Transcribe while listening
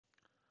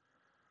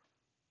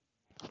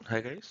Hi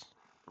guys,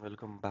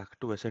 welcome back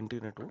to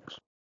snt-networks.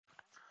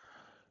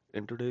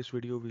 In today's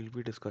video, we'll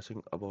be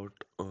discussing about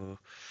a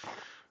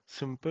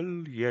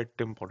simple yet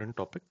important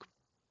topic,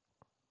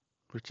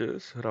 which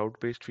is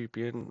route-based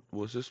VPN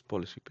versus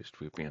policy-based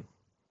VPN.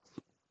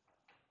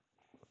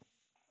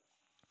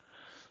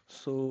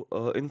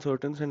 In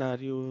certain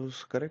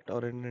scenarios, correct,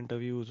 or in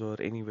interviews or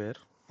anywhere,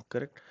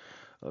 correct,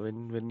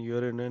 when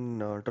you're in an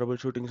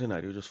troubleshooting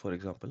scenario, just for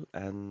example,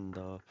 and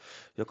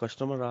your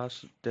customer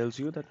tells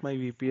you that my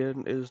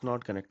VPN is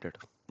not connected,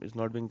 is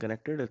not being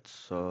connected.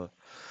 It's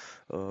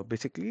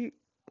basically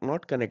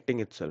not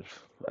connecting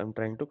itself. I'm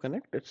trying to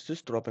connect, it's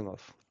just dropping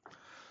off.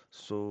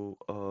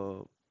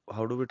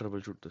 How do we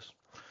troubleshoot this?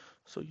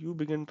 So you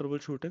begin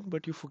troubleshooting,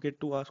 but you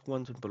forget to ask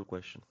one simple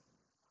question.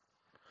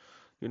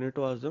 You need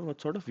to ask them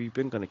what sort of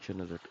VPN connection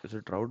is it? Is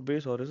it route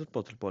based or is it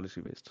policy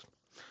based?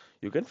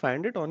 You can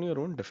find it on your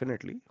own,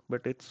 definitely,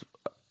 but it's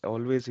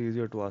always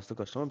easier to ask the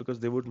customer because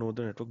they would know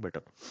the network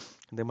better.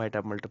 They might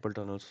have multiple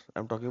tunnels.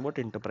 I'm talking about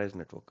enterprise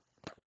network.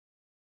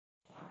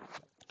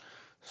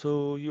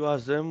 So you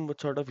ask them what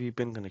sort of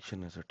VPN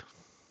connection is it?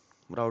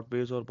 Route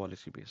based or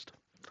policy based?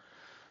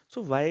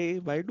 So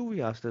why do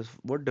we ask this?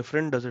 What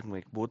different does it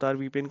make? Both are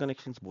VPN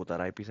connections, both are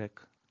IPsec.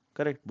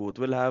 Correct. Both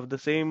will have the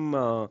same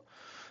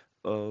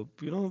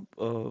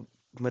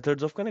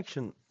methods of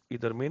connection,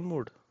 either main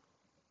mode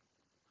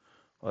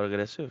or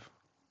aggressive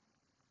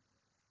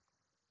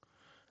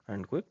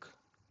and quick.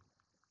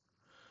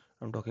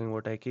 I'm talking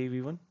about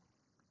IKV1.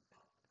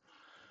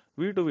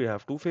 V2 we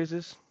have two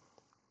phases,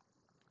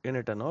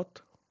 init and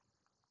auth.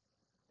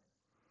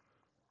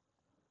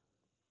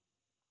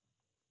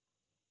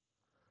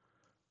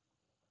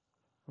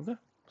 Okay,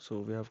 so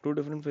we have two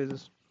different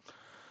phases.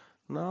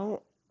 Now,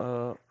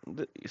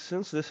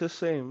 since this is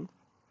same,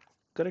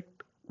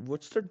 correct,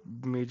 what's the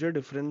major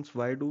difference?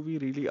 Why do we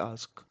really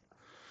ask,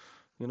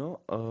 you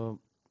know,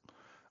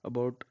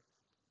 about,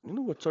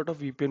 what sort of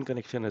VPN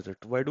connection is it?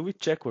 Why do we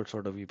check what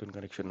sort of VPN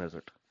connection is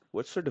it?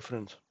 What's the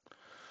difference?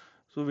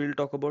 So we'll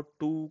talk about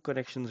two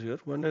connections here.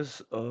 One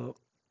is,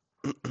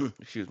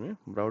 excuse me,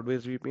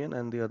 route-based VPN,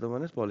 and the other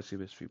one is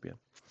policy-based VPN.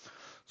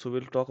 So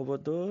we'll talk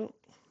about the,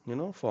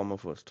 former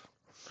first.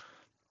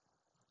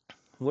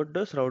 What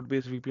does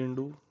route-based VPN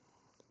do?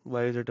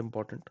 Why is it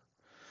important?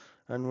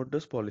 And what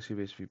does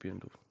policy-based VPN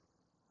do?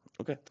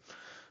 Okay,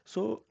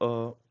 so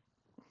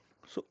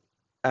so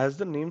as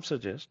the name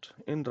suggests,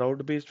 in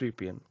route-based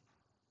VPN,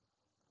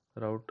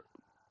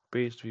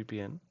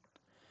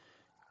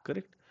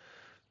 correct,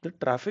 the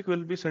traffic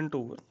will be sent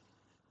over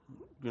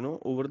the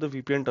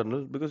VPN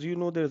tunnel because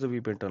there is a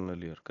VPN tunnel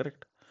here,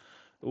 correct?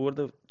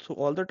 So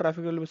all the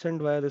traffic will be sent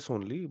via this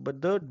only,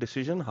 but the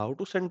decision how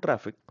to send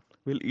traffic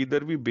will either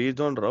be based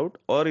on route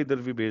or either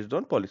be based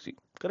on policy,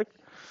 correct?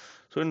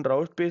 So in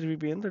route-based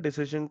VPN, the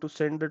decision to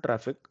send the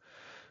traffic,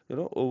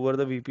 over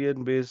the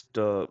VPN based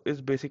is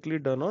basically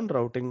done on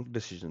routing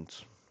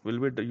decisions. Will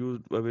be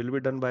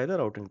done by the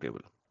routing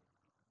table.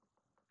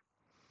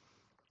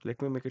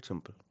 Let me make it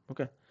simple.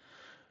 Okay.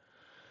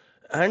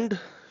 And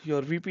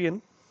your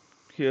VPN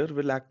here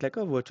will act like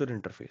a virtual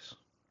interface.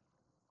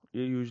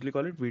 You usually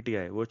call it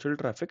VTI, virtual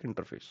traffic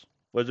interface,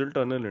 virtual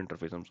tunnel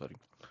interface. I'm sorry.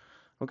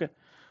 Okay.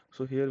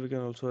 So here we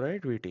can also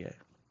write VTI.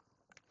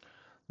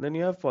 Then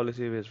you have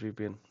policy-based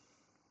VPN.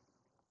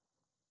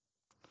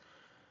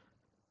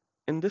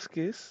 In this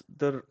case,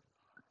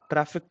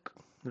 traffic,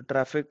 the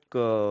traffic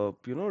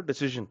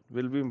decision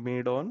will be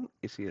made on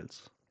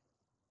ACLs.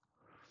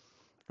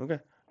 Okay,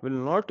 will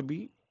not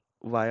be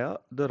via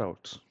the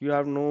routes. You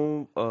have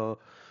no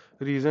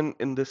reason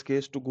in this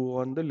case to go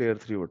on the layer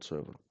 3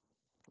 whatsoever.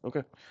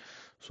 Okay,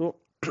 so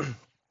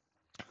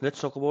let's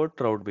talk about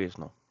route based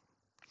now.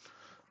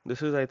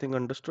 This is, I think,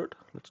 understood.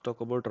 Let's talk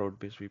about route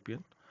based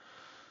VPN.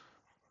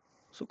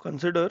 So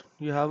consider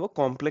you have a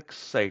complex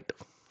site.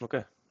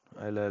 Okay,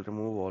 I'll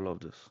remove all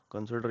of this.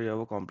 Consider you have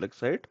a complex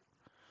site.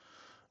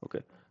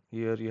 Okay,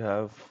 here you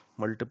have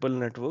multiple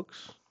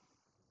networks.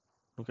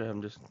 Okay,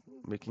 I'm just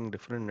making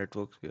different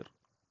networks here.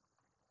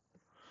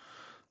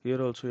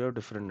 Here also you have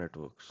different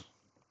networks.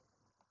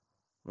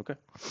 Okay.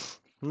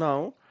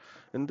 Now,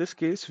 in this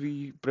case,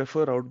 we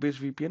prefer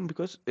route-based VPN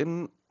because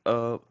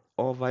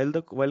while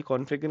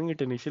configuring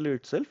it initially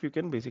itself, you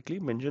can basically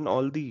mention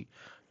all the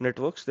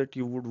networks that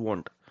you would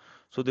want.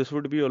 So this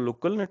would be your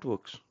local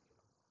networks,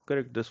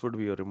 correct? This would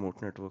be your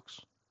remote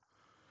networks.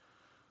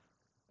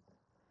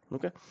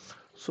 Okay.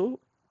 So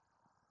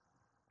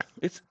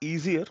it's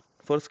easier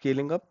for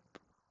scaling up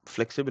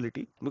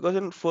flexibility because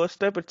in first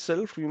step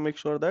itself, you make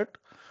sure that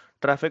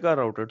traffic are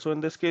routed. So in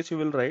this case, you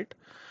will write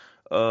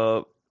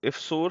if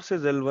source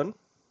is L1,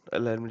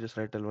 let me just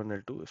write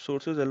L1, L2. If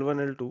source is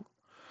L1, L2,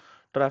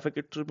 traffic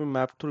it should be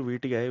mapped through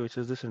VTI, which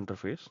is this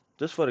interface.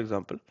 Just for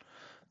example,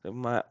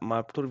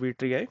 mapped through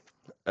VTI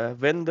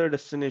when the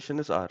destination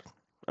is R.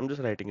 I'm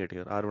just writing it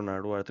here, R1,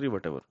 R2, R3,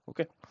 whatever.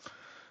 Okay,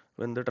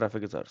 when the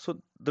traffic is R.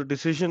 So the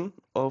decision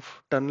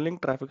of tunneling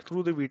traffic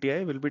through the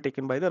VTI will be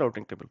taken by the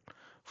routing table,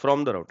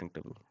 from the routing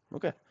table.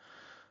 Okay,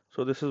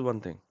 so this is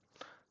one thing.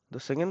 The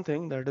second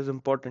thing that is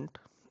important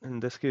in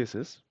this case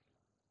is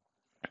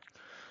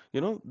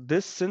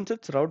This, since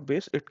it's route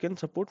based, it can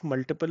support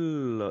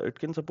multiple, it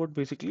can support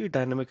basically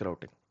dynamic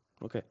routing.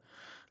 Okay,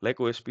 like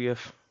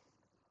OSPF,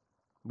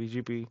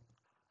 BGP,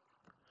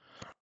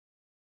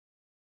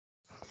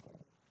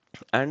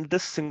 and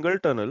this single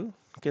tunnel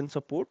can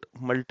support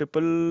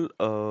multiple,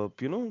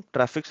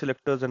 traffic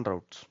selectors and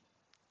routes.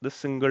 This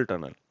single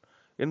tunnel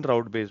in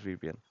route based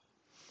VPN.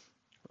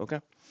 Okay,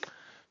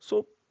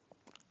 so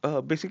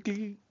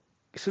basically,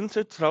 since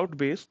it's route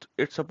based,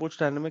 it supports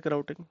dynamic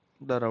routing.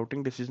 The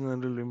routing decision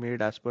will be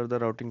made as per the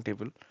routing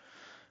table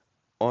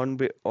on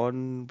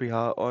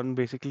behalf on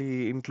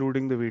basically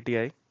including the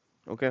VTI.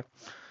 Okay,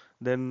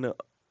 then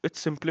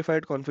it's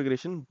simplified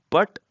configuration,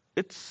 but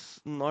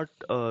it's not.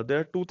 There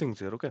are two things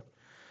here. Okay,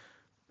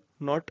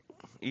 not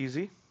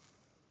easy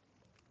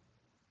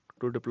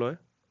to deploy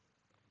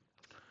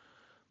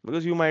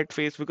because you might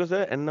face, because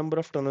there are n number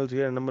of tunnels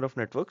here, n number of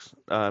networks.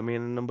 I mean,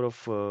 n number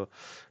of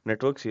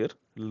networks here,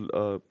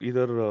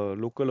 either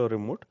local or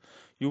remote.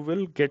 You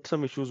will get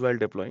some issues while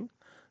deploying.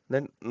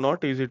 Then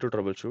not easy to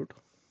troubleshoot.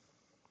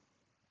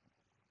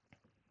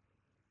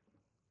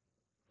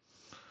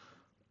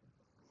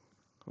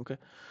 Okay,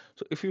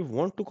 so if you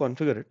want to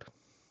configure it,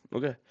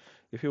 okay,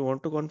 if you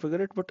want to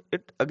configure it, but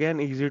it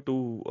again easy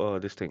to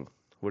this thing.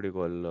 What do you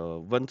call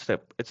one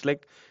step? It's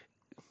like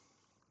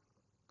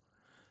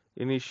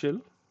initial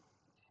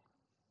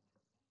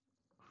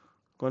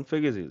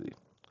config is easy.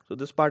 So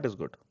this part is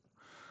good.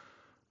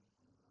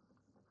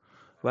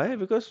 Why?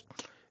 Because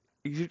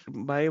easy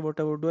by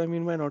whatever do I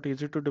mean by not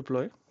easy to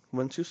deploy.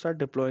 Once you start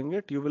deploying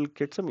it, you will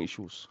get some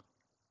issues,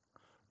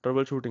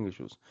 troubleshooting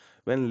issues.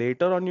 When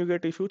later on you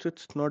get issues,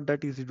 it's not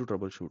that easy to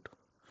troubleshoot.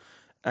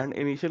 And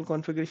initial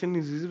configuration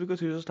is easy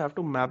because you just have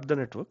to map the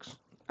networks,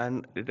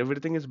 and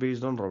everything is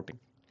based on routing.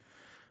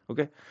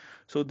 Okay,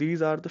 so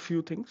these are the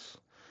few things.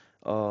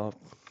 Uh,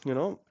 you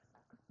know,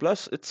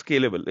 Plus it's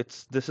scalable.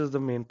 This is the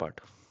main part.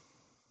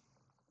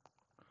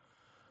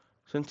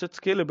 Since it's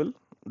scalable,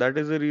 that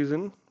is the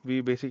reason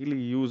we basically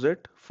use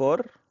it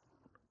for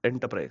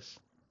enterprise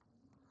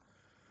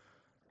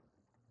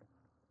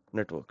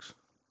networks.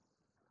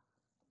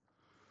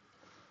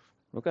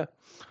 Okay.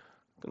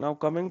 Now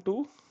coming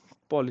to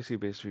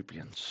policy-based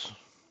VPNs.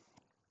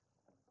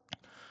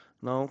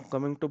 Now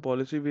coming to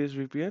policy-based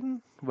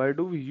VPN, why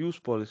do we use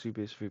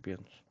policy-based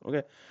VPNs?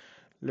 Okay,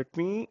 let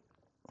me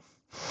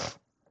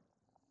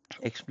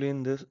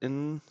explain this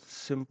in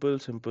simple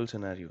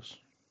scenarios.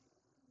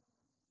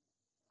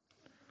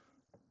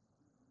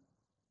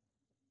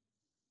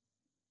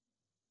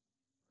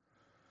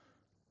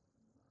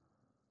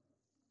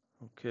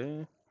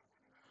 Okay,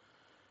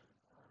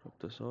 drop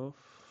this off.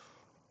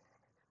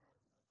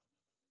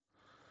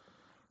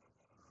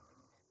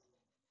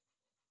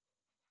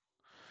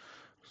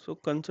 So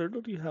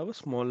consider you have a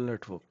small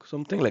network,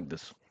 something like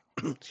this.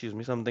 Excuse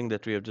me, something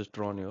that we have just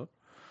drawn here.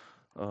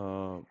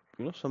 Uh,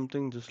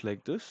 Something just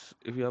like this.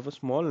 If you have a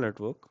small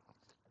network,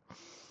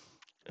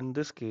 in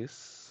this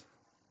case,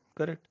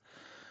 correct,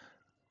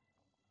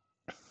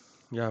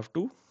 you have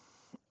to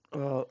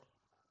uh,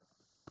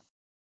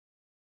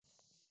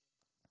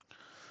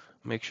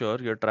 make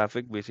sure your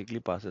traffic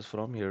basically passes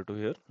from here to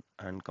here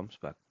and comes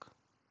back.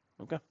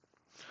 Okay.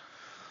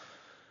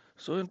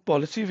 So in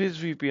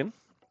policy-based VPN,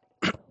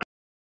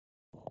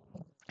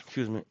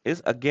 excuse me,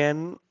 is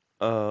again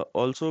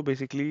also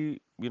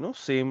basically,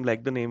 same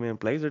like the name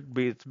implies,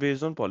 it's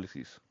based on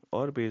policies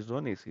or based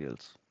on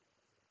ACLs.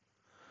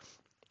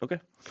 Okay.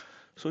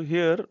 So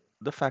here,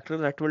 the factor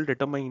that will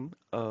determine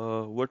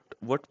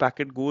what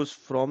packet goes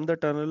from the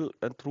tunnel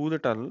and through the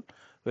tunnel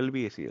will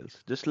be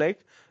ACLs. Just like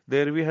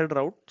there we had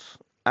routes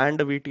and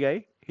a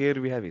VTI, here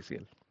we have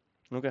ACL.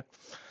 Okay.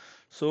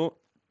 So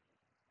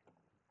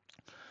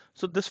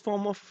this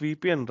form of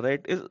VPN,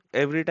 right, is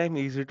every time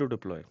easy to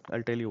deploy.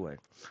 I'll tell you why.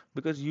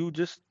 Because you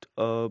just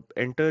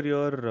enter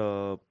your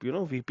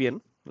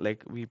VPN,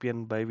 like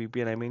VPN by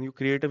VPN. I mean, you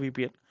create a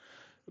VPN.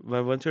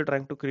 Once you're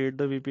trying to create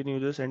the VPN, you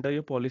just enter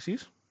your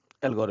policies,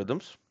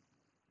 algorithms,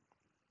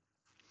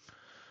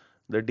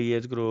 the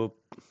DH group,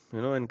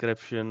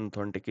 encryption,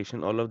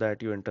 authentication, all of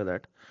that, you enter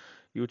that.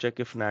 You check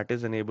if NAT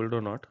is enabled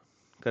or not.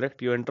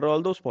 Correct? You enter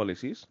all those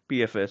policies,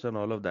 PFS and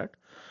all of that.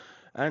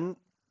 And,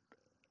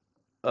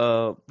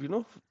 for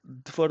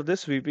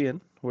this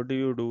VPN, what do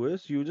you do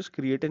is you just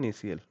create an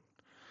ACL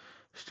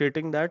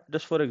stating that,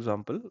 just for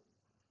example,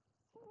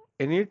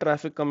 any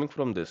traffic coming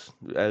from this,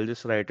 I'll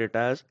just write it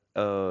as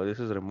this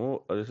is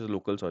remote, this is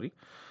local, sorry,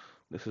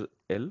 this is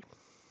L.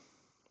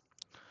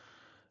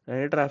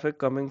 Any traffic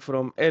coming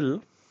from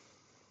L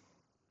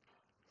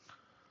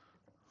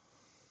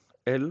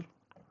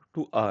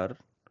to R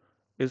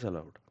is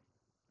allowed.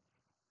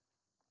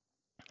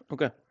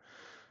 Okay.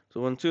 So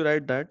once you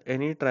write that,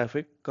 any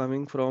traffic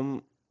coming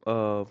from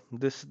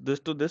this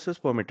to this is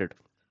permitted.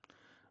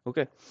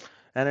 Okay.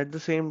 And at the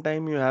same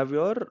time, you have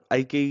your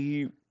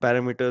IKE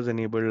parameters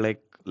enabled,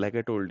 like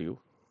I told you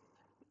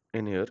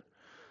in here.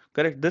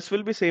 Correct. This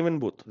will be same in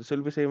both. This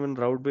will be same in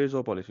route based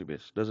or policy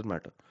based. Doesn't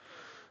matter.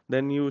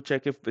 Then you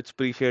check if it's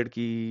pre-shared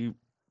key,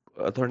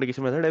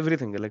 authentication method,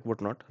 everything like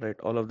whatnot. Right.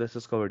 All of this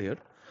is covered here.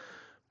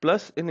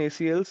 Plus in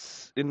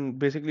ACLs, in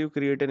basically you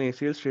create an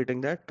ACL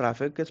stating that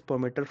traffic is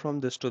permitted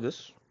from this to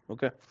this.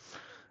 Okay.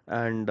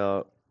 And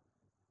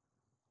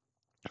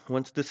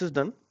once this is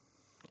done,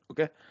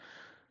 okay,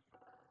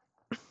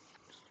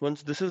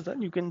 once this is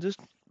done, you can just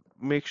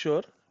make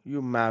sure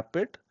you map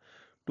it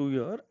to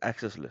your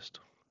access list.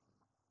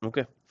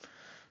 Okay.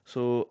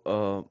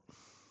 So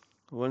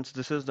once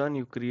this is done,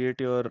 you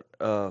create your,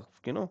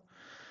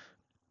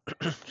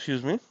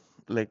 excuse me,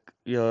 like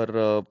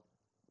your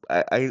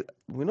I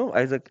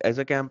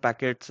ISACAM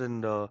packets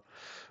and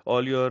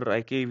all your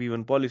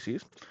IKV1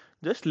 policies.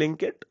 Just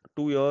link it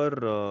to your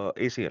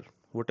ACL,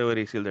 whatever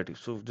ACL that is.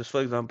 So just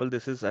for example,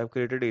 this is I've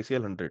created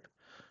ACL 100.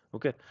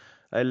 Okay,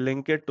 I'll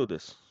link it to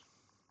this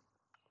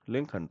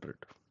link 100.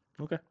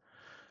 Okay,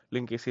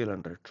 link ACL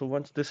 100. So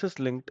once this is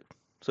linked,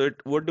 so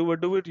it what do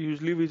it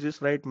usually we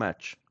just write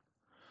match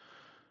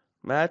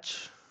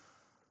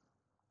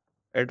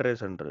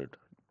address 100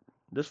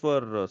 just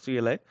for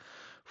CLI.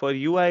 For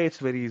UI, it's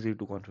very easy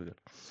to configure.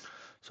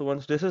 So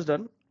once this is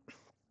done,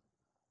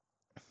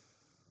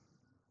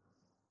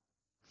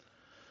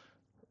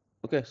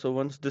 okay, so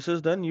once this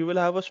is done, you will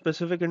have a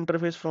specific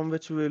interface from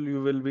which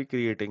you will be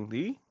creating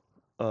the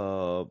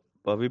uh,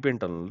 VPN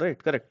tunnel,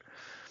 right? Correct.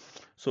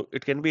 So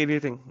it can be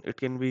anything. It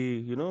can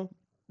be,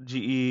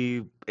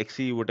 GE,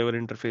 XE, whatever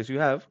interface you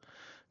have.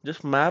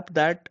 Just map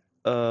that,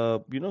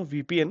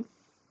 VPN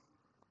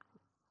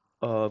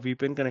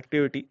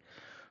connectivity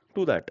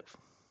to that.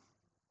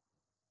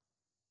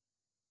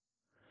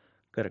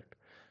 Correct.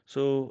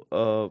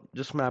 So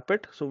just map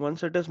it. So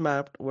once it is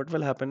mapped, what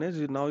will happen is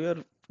now your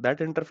that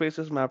interface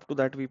is mapped to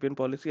that VPN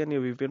policy, and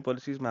your VPN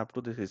policy is mapped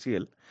to this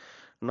ACL.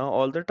 Now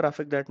all the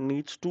traffic that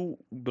needs to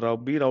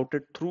be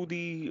routed through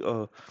the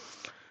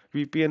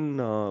VPN,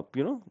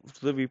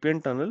 the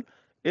VPN tunnel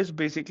is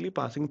basically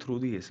passing through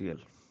the ACL,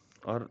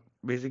 or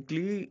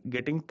basically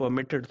getting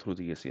permitted through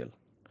the ACL.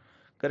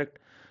 Correct.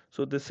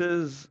 So this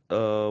is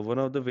one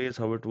of the ways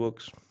how it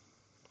works.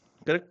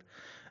 Correct.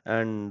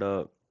 And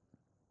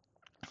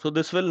so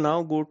this will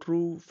now go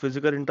through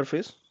physical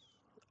interface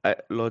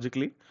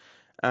logically.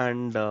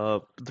 And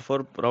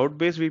for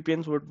route-based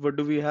VPNs, what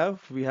do we have?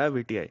 We have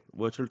VTI,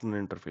 virtual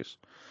tunnel interface.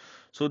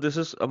 So this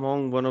is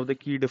among one of the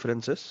key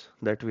differences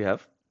that we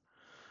have.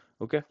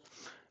 Okay.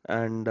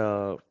 And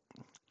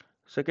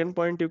second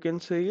point you can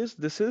say is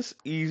this is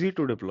easy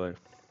to deploy.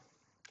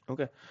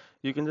 Okay.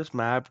 You can just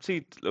map. See,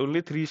 it's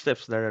only three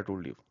steps that I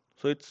told you.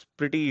 So it's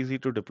pretty easy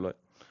to deploy.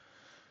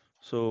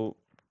 So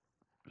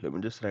let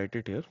me just write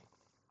it here.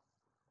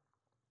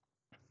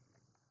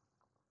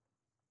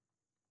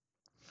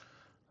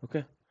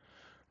 Okay.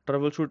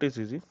 Troubleshoot is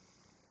easy.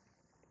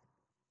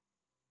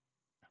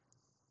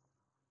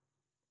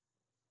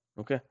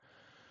 Okay.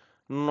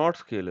 Not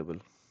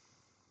scalable.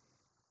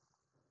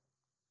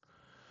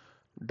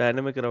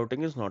 Dynamic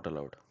routing is not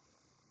allowed.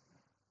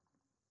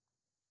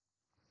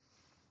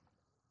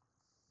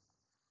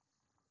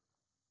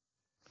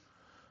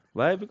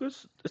 Why?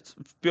 Because it's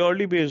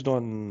purely based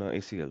on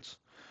ACLs.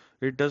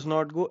 It does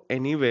not go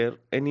anywhere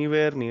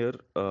near,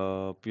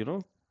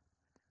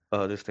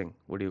 this thing.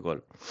 What do you call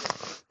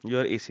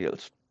your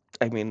ACLs?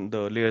 I mean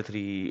the layer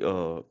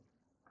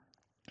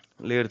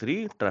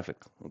three traffic.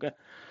 Okay.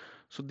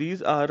 So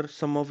these are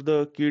some of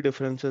the key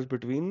differences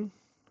between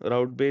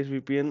route-based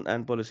VPN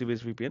and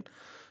policy-based VPN.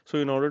 So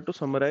in order to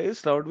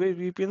summarize, route-based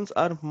VPNs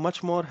are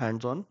much more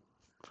hands-on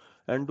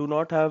and do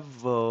not have,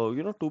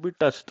 to be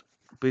touched.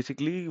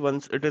 Basically,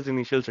 once it is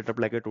initial setup,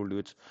 like I told you,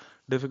 it's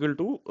difficult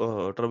to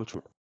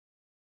troubleshoot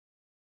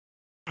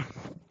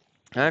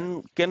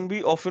and can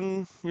be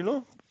often,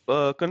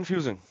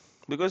 confusing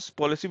because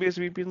policy-based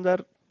VPNs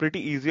are pretty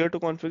easier to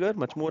configure,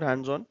 much more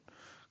hands-on,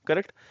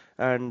 correct?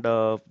 And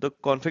the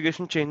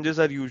configuration changes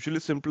are usually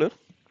simpler.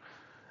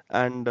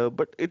 And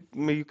but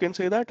you can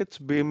say that it's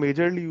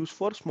majorly used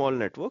for small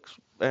networks,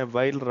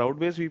 while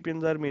route-based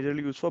VPNs are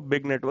majorly used for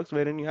big networks,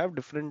 wherein you have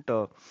different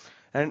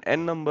and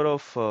n number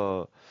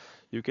of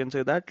you can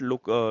say that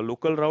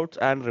local routes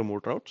and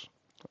remote routes,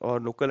 or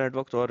local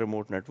networks or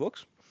remote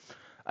networks.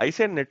 I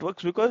say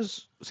networks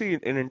because see,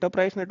 in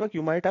enterprise network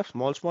you might have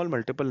small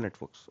multiple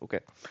networks. Okay,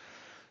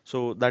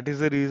 so that is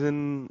the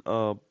reason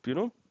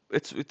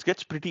it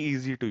gets pretty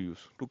easy to use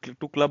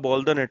to club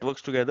all the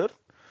networks together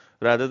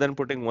rather than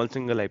putting one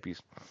single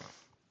IPs.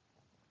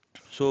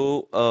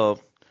 So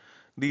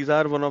these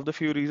are one of the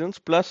few reasons.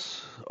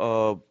 Plus,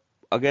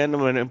 again,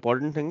 one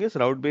important thing is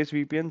route-based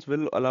VPNs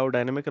will allow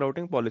dynamic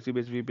routing.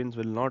 Policy-based VPNs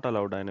will not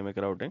allow dynamic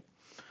routing.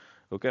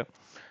 Okay,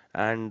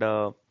 and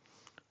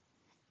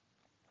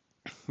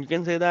you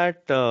can say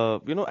that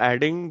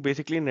adding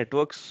basically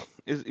networks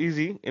is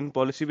easy in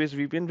policy-based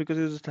VPN because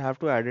you just have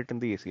to add it in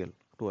the ACL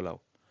to allow.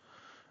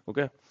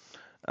 Okay,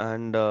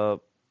 and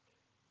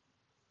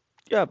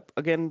yeah,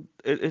 again,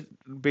 it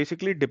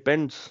basically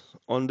depends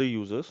on the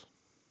users.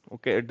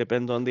 Okay, it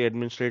depends on the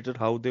administrator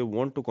how they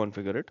want to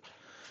configure it.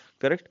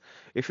 Correct?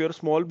 If you're a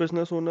small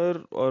business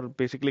owner or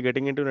basically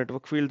getting into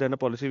network field, then a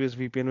policy-based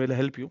VPN will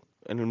help you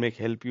and will make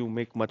help you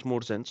make much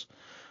more sense.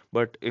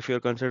 But if you're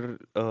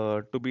considered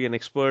to be an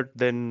expert,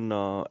 then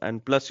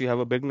and plus you have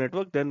a big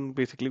network, then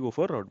basically go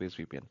for route-based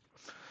VPN.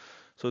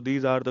 So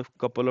these are the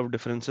couple of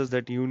differences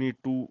that you need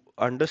to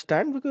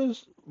understand,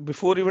 because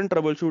before even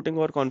troubleshooting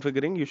or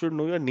configuring, you should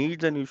know your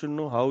needs and you should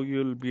know how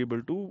you'll be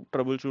able to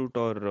troubleshoot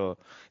or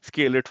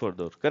scale it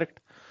further. Correct?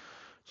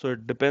 So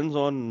it depends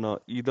on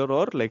either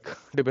or, like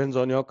depends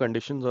on your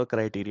conditions or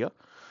criteria.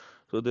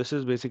 So this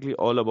is basically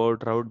all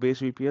about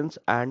route-based VPNs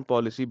and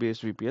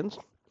policy-based VPNs.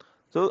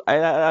 So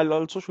I'll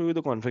also show you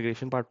the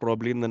configuration part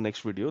probably in the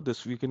next video.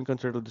 This we can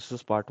consider this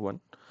is part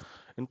one.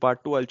 In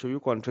part two, I'll show you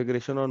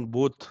configuration on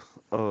both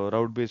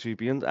route-based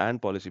VPNs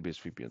and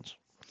policy-based VPNs.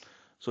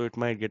 So you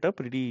might get a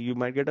pretty,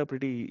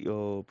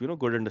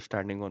 good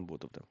understanding on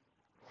both of them.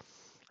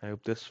 I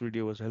hope this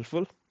video was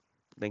helpful.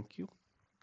 Thank you.